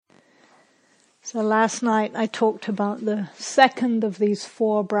So last night I talked about the second of these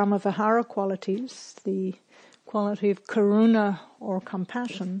 4 Brahmavihara qualities, the quality of karuna or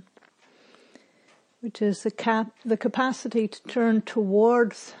compassion, which is the capacity to turn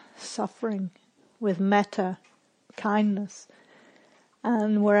towards suffering with metta, kindness,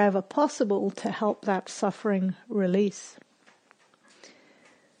 and wherever possible to help that suffering release.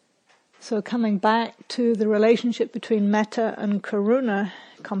 So coming back to the relationship between metta and karuna,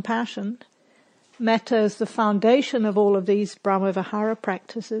 compassion, metta is the foundation of all of these Brahmavihara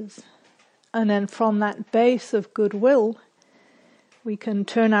practices. And then from that base of goodwill, we can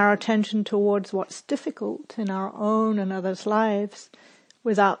turn our attention towards what's difficult in our own and others' lives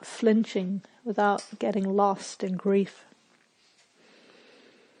without flinching, without getting lost in grief.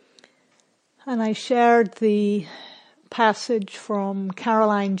 And I shared the passage from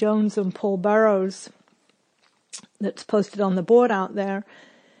Caroline Jones and Paul Burrows that's posted on the board out there,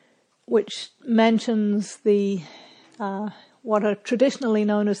 which mentions the what are traditionally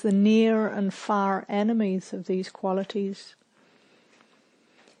known as the near and far enemies of these qualities.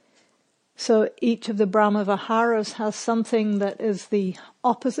 So each of the Brahmaviharas has something that is the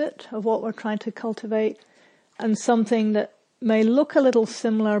opposite of what we're trying to cultivate, and something that may look a little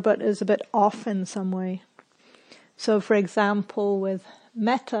similar but is a bit off in some way. So for example, with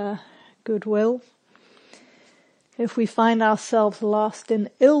metta, goodwill, if we find ourselves lost in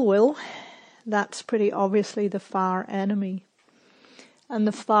ill will, that's pretty obviously the far enemy. And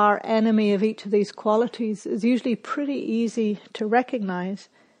the far enemy of each of these qualities is usually pretty easy to recognize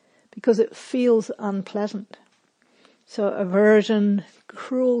because it feels unpleasant. So aversion,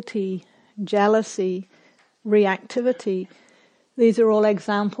 cruelty, jealousy, reactivity, these are all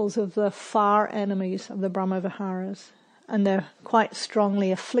examples of the far enemies of the Brahmaviharas, and they're quite strongly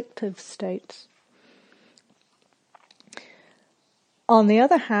afflictive states. On the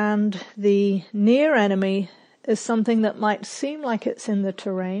other hand, the near enemy is something that might seem like it's in the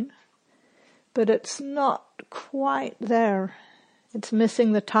terrain, but it's not quite there. It's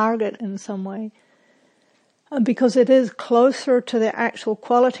missing the target in some way. And because it is closer to the actual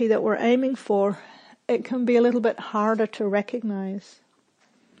quality that we're aiming for, it can be a little bit harder to recognize.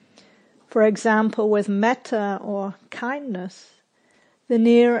 For example, with metta or kindness, the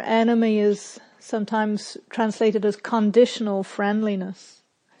near enemy is sometimes translated as conditional friendliness.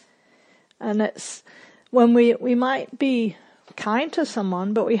 And it's when we might be kind to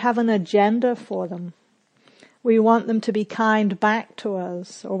someone, but we have an agenda for them. We want them to be kind back to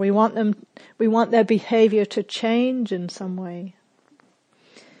us, or we want their behavior to change in some way.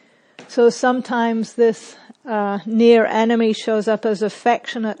 So sometimes this near enemy shows up as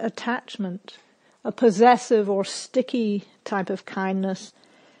affectionate attachment, a possessive or sticky type of kindness,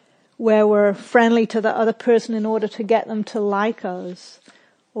 where we're friendly to the other person in order to get them to like us,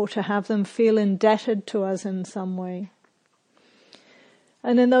 or to have them feel indebted to us in some way.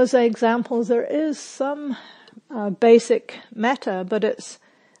 And in those examples there is some basic metta, but it's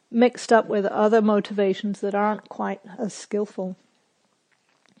mixed up with other motivations that aren't quite as skillful.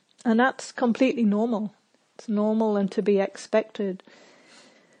 And that's completely normal. It's normal and to be expected.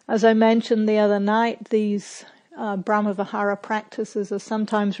 As I mentioned the other night, these Brahmavihara practices are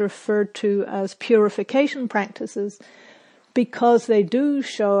sometimes referred to as purification practices because they do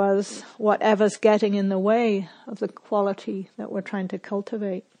show us whatever's getting in the way of the quality that we're trying to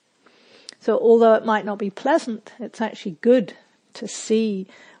cultivate. So although it might not be pleasant, it's actually good to see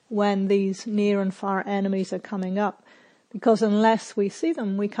when these near and far enemies are coming up, because unless we see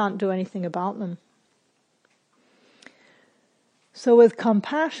them, we can't do anything about them. So with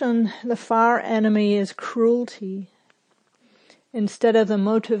compassion, the far enemy is cruelty. Instead of the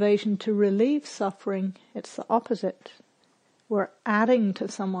motivation to relieve suffering, it's the opposite. We're adding to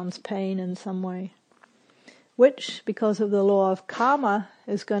someone's pain in some way, which, because of the law of karma,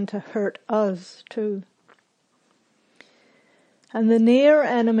 is going to hurt us too. And the near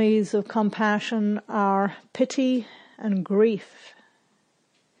enemies of compassion are pity and grief.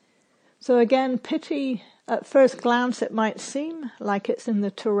 So again, pity, at first glance it might seem like it's in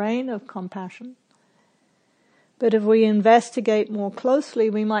the terrain of compassion. But if we investigate more closely,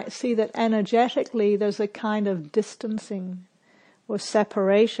 we might see that energetically there's a kind of distancing or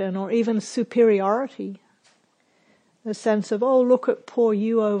separation or even superiority. The sense of, oh, look at poor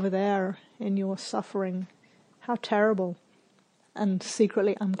you over there in your suffering. How terrible. And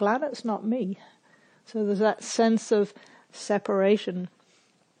secretly, I'm glad it's not me. So there's that sense of separation.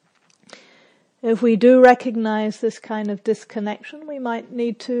 If we do recognize this kind of disconnection, we might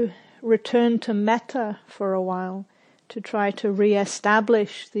need to return to metta for a while to try to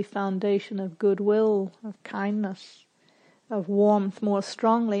re-establish the foundation of goodwill, of kindness, of warmth more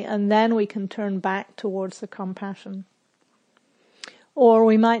strongly, and then we can turn back towards the compassion. Or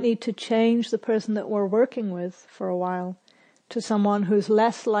we might need to change the person that we're working with for a while to someone who's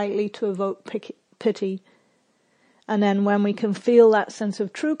less likely to evoke pity. And then when we can feel that sense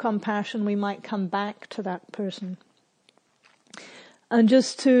of true compassion, we might come back to that person. And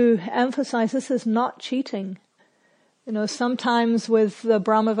just to emphasize, this is not cheating. You know, sometimes with the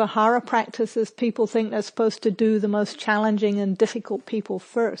Brahmavihara practices, people think they're supposed to do the most challenging and difficult people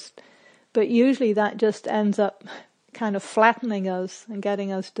first. But usually that just ends up kind of flattening us and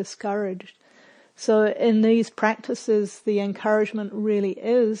getting us discouraged. So in these practices, the encouragement really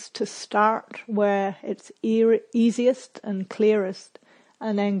is to start where it's easiest and clearest,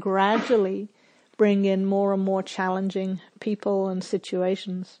 and then gradually bring in more and more challenging people and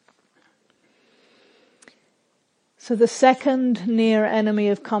situations. So the second near enemy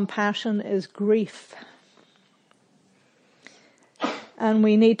of compassion is grief. And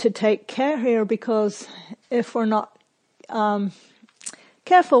we need to take care here, because if we're not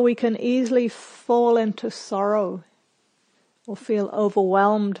careful, we can easily fall into sorrow or feel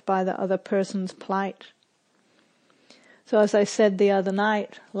overwhelmed by the other person's plight. So as I said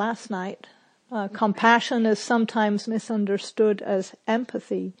last night, compassion is sometimes misunderstood as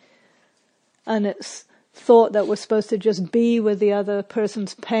empathy, and it's thought that we're supposed to just be with the other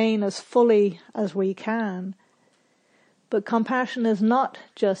person's pain as fully as we can. But compassion is not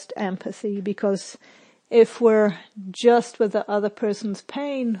just empathy, because if we're just with the other person's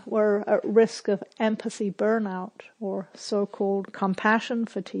pain, we're at risk of empathy burnout, or so-called compassion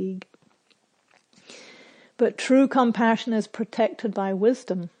fatigue. But true compassion is protected by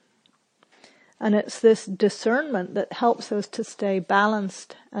wisdom. And it's this discernment that helps us to stay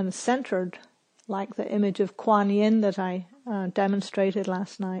balanced and centered, like the image of Kuan Yin that I demonstrated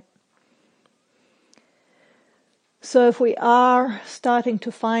last night. So if we are starting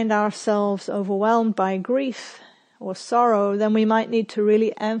to find ourselves overwhelmed by grief or sorrow, then we might need to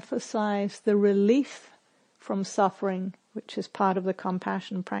really emphasize the relief from suffering, which is part of the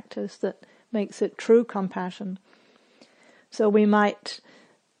compassion practice that makes it true compassion. So we might,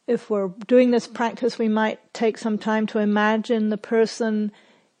 if we're doing this practice, we might take some time to imagine the person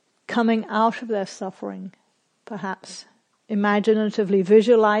coming out of their suffering, perhaps imaginatively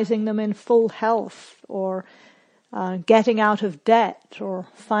visualizing them in full health, or getting out of debt, or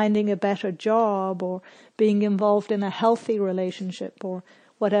finding a better job, or being involved in a healthy relationship, or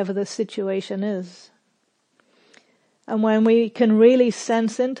whatever the situation is. And when we can really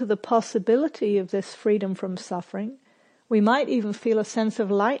sense into the possibility of this freedom from suffering, we might even feel a sense of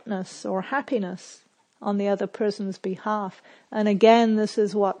lightness or happiness on the other person's behalf. And again, this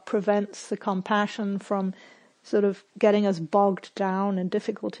is what prevents the compassion from sort of getting us bogged down in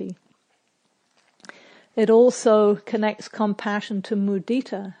difficulty. It also connects compassion to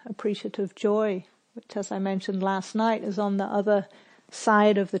mudita, appreciative joy, which, as I mentioned last night, is on the other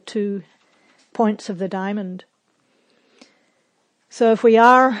side of the 2 points of the diamond. So if we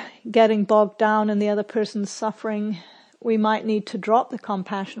are getting bogged down in the other person's suffering, we might need to drop the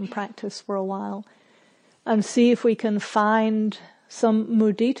compassion practice for a while and see if we can find some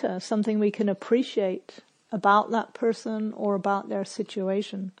mudita, something we can appreciate about that person or about their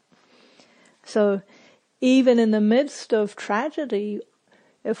situation. So even in the midst of tragedy,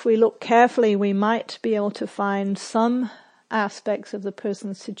 if we look carefully, we might be able to find some aspects of the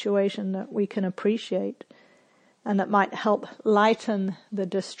person's situation that we can appreciate, and that might help lighten the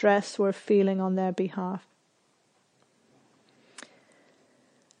distress we're feeling on their behalf.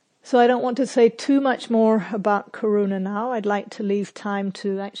 So I don't want to say too much more about karuna now. I'd like to leave time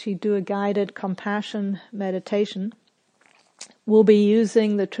to actually do a guided compassion meditation. We'll be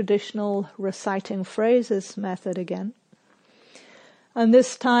using the traditional reciting phrases method again. And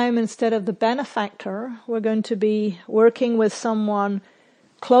this time, instead of the benefactor, we're going to be working with someone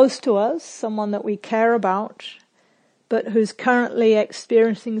close to us, someone that we care about, but who's currently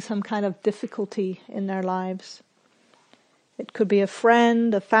experiencing some kind of difficulty in their lives. It could be a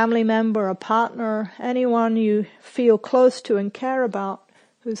friend, a family member, a partner, anyone you feel close to and care about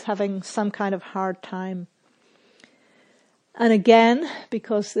who's having some kind of hard time. And again,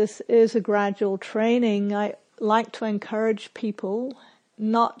 because this is a gradual training, I like to encourage people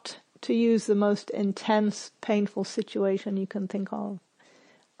not to use the most intense, painful situation you can think of.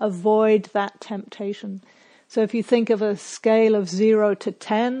 Avoid that temptation. So if you think of a scale of 0 to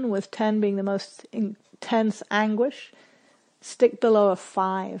 10, with 10 being the most intense anguish, stick below a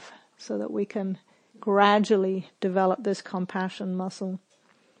 5 so that we can gradually develop this compassion muscle.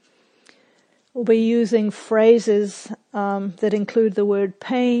 We'll be using phrases that include the word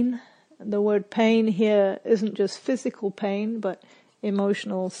pain The word pain here isn't just physical pain, but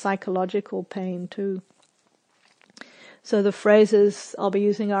emotional, psychological pain too. So the phrases I'll be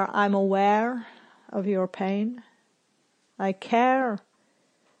using are, I'm aware of your pain. I care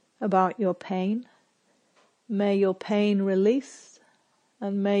about your pain. May your pain release,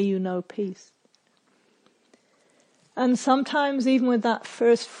 and may you know peace. And sometimes even with that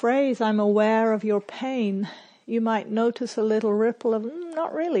first phrase, I'm aware of your pain, you might notice a little ripple of,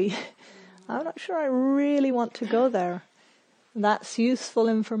 not really. I'm not sure I really want to go there. That's useful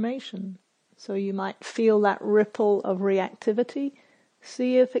information. So you might feel that ripple of reactivity.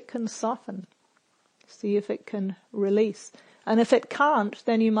 See if it can soften. See if it can release. And if it can't,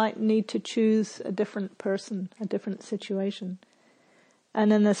 then you might need to choose a different person, a different situation.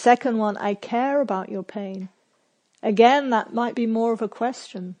 And then the second one, I care about your pain. Again, that might be more of a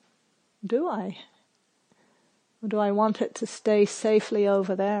question. Do I? Or do I want it to stay safely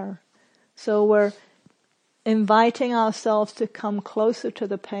over there? So we're inviting ourselves to come closer to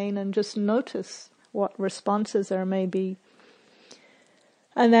the pain and just notice what responses there may be.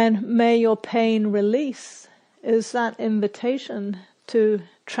 And then, may your pain release, is that invitation to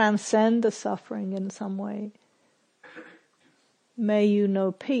transcend the suffering in some way. May you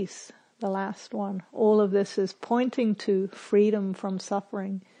know peace, the last one. All of this is pointing to freedom from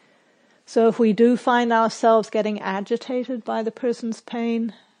suffering. So if we do find ourselves getting agitated by the person's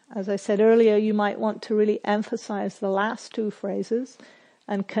pain, as I said earlier, you might want to really emphasize the last two phrases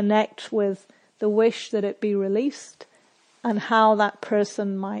and connect with the wish that it be released and how that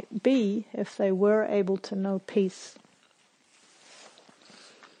person might be if they were able to know peace.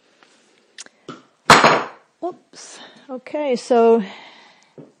 Oops. Okay, so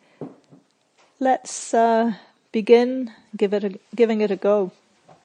let's begin giving it a go.